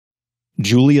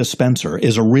Julia Spencer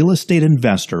is a real estate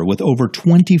investor with over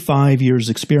 25 years'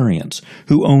 experience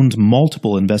who owns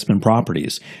multiple investment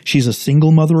properties. She's a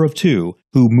single mother of two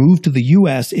who moved to the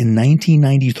U.S. in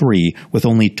 1993 with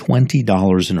only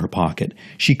 $20 in her pocket.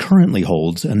 She currently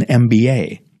holds an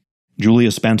MBA.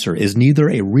 Julia Spencer is neither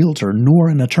a realtor nor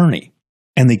an attorney,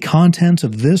 and the contents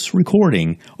of this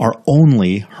recording are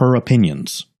only her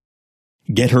opinions.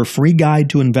 Get her free guide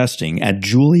to investing at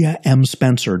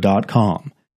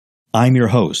juliamspencer.com. I'm your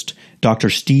host, Dr.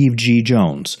 Steve G.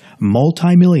 Jones,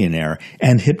 multimillionaire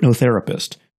and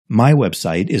hypnotherapist. My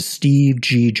website is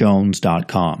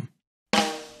stevegjones.com.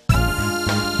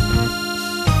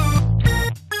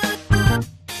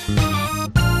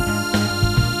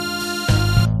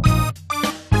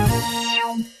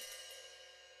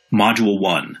 Module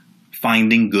 1.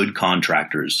 Finding Good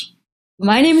Contractors.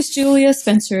 My name is Julia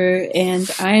Spencer, and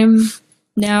I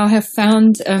have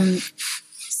found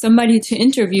somebody to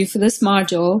interview for this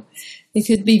module. It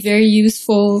could be very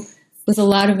useful with a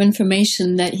lot of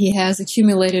information that he has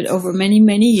accumulated over many,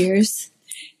 many years.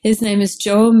 His name is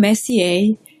Joe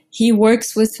Messier. He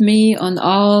works with me on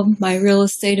all my real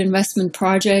estate investment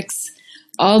projects,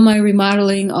 all my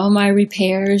remodeling, all my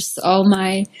repairs, all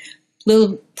my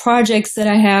little projects that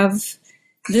I have.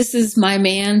 This is my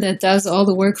man that does all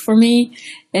the work for me,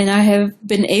 and I have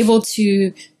been able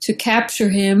to capture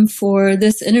him for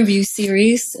this interview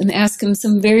series and ask him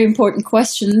some very important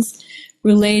questions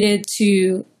related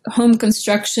to home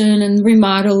construction and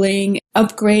remodeling,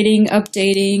 upgrading,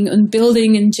 updating, and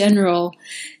building in general.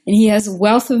 And he has a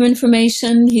wealth of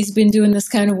information. He's been doing this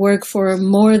kind of work for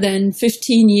more than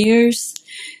 15 years.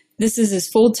 This is his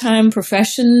full-time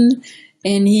profession,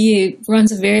 and he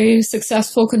runs a very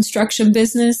successful construction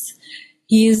business.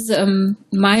 He's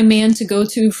my man to go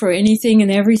to for anything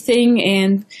and everything,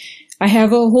 and I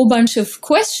have a whole bunch of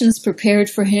questions prepared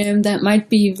for him that might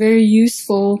be very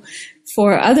useful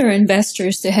for other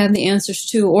investors to have the answers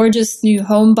to, or just new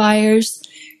home buyers,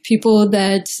 people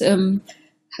that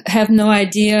have no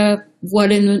idea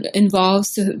what it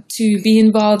involves to be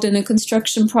involved in a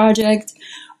construction project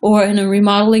or in a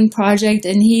remodeling project.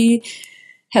 And he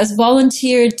has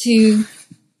volunteered to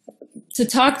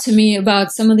talk to me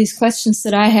about some of these questions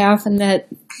that I have and that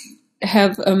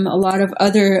have a lot of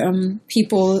other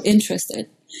people interested.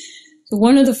 So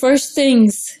one of the first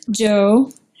things,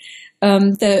 Joe,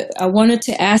 that I wanted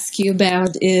to ask you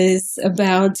about is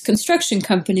about construction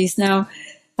companies. Now,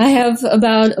 I have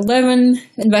about 11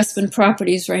 investment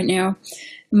properties right now.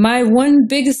 My one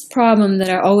biggest problem that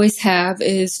I always have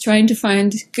is trying to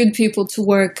find good people to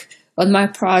work on my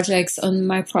projects, on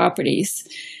my properties.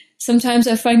 Sometimes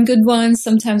I find good ones,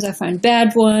 sometimes I find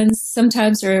bad ones,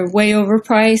 sometimes they're way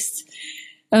overpriced.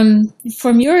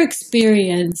 From your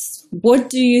experience, what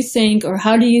do you think, or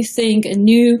how do you think a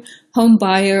new home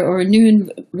buyer or a new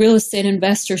real estate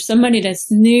investor, somebody that's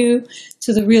new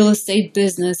to the real estate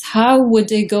business, how would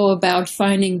they go about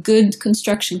finding good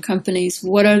construction companies?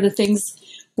 What are the things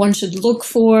one should look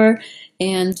for,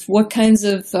 and what kinds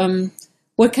of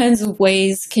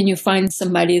ways can you find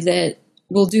somebody that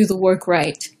will do the work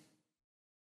right?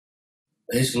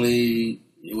 Basically,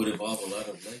 it would involve a lot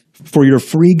of labor. For your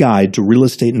free guide to real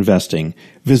estate investing,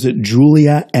 visit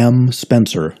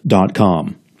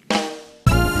juliamspencer.com.